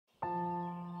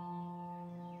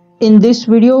In this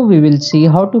video, we will see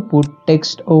how to put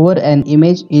text over an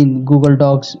image in Google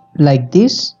Docs like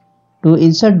this. To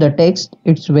insert the text,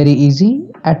 it's very easy.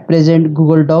 At present,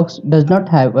 Google Docs does not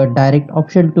have a direct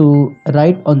option to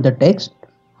write on the text.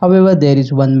 However, there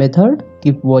is one method.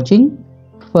 Keep watching.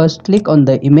 First, click on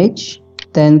the image,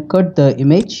 then cut the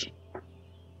image,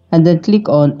 and then click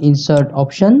on Insert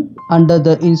option. Under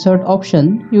the Insert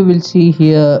option, you will see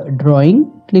here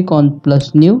Drawing. Click on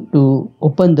plus New to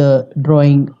open the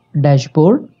drawing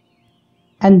dashboard,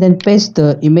 and then paste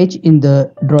the image in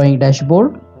the drawing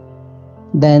dashboard.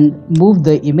 Then move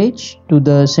the image to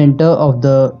the center of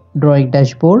the drawing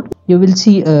dashboard. You will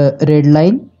see a red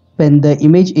line when the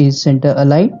image is center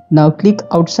aligned. Now click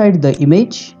outside the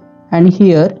image, and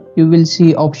here you will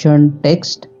see option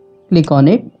text. Click on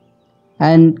it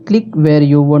and click where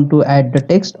you want to add the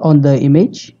text on the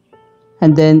image,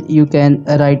 and then you can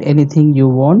write anything you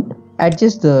want.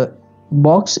 Adjust the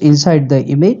box inside the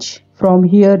image. From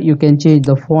here you can change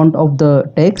the font of the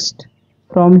text.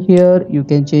 From here you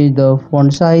can change the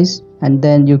font size, and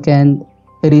then you can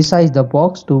resize the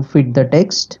box to fit the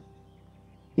text.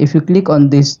 If you click on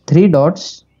these three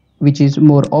dots, which is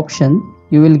more option,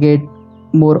 you will get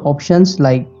more options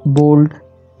like bold,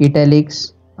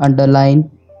 italics,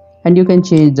 underline, and you can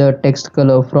change the text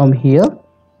color from here.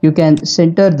 You can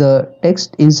center the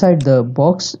text inside the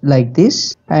box like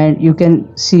this, and you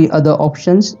can see other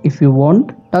options if you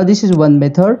want. Now this is one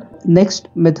method. Next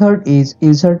method is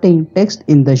inserting text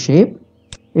in the shape.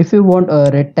 If you want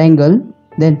a rectangle,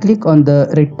 then click on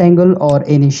the rectangle or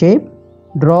any shape.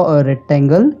 Draw a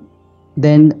rectangle,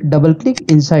 then double click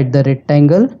inside the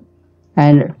rectangle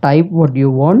and type what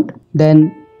you want.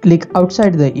 Then click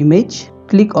outside the image,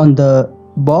 click on the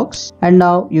box, and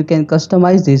now you can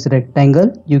customize this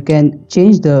rectangle. You can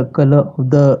change the color of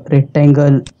the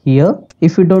rectangle here.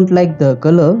 If you don't like the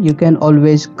color, you can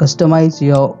always customize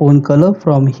your own color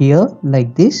from here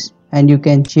like this, and you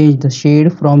can change the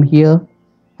shade from here.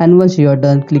 And once you are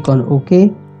done, click on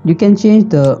OK. You can change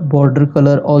the border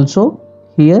color also.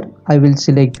 Here I will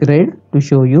select red to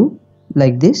show you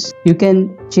like this. You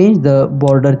can change the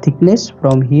border thickness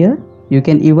from here. You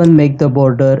can even make the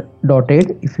border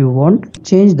dotted if you want.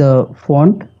 Change the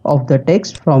font of the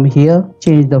text from here.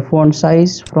 Change the font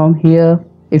size from here.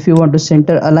 If you want to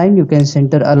center align, you can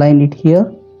center align it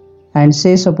here. And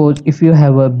say suppose if you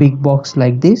have a big box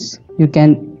like this, you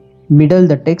can middle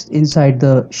the text inside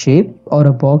the shape or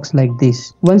a box like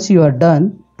this. Once you are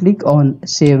done, click on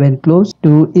Save and Close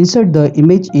to insert the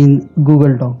image in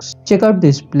Google Docs. Check out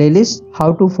this playlist,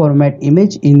 How to Format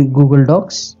Image in Google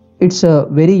Docs. It's a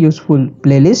very useful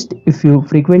playlist if you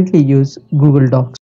frequently use Google Docs.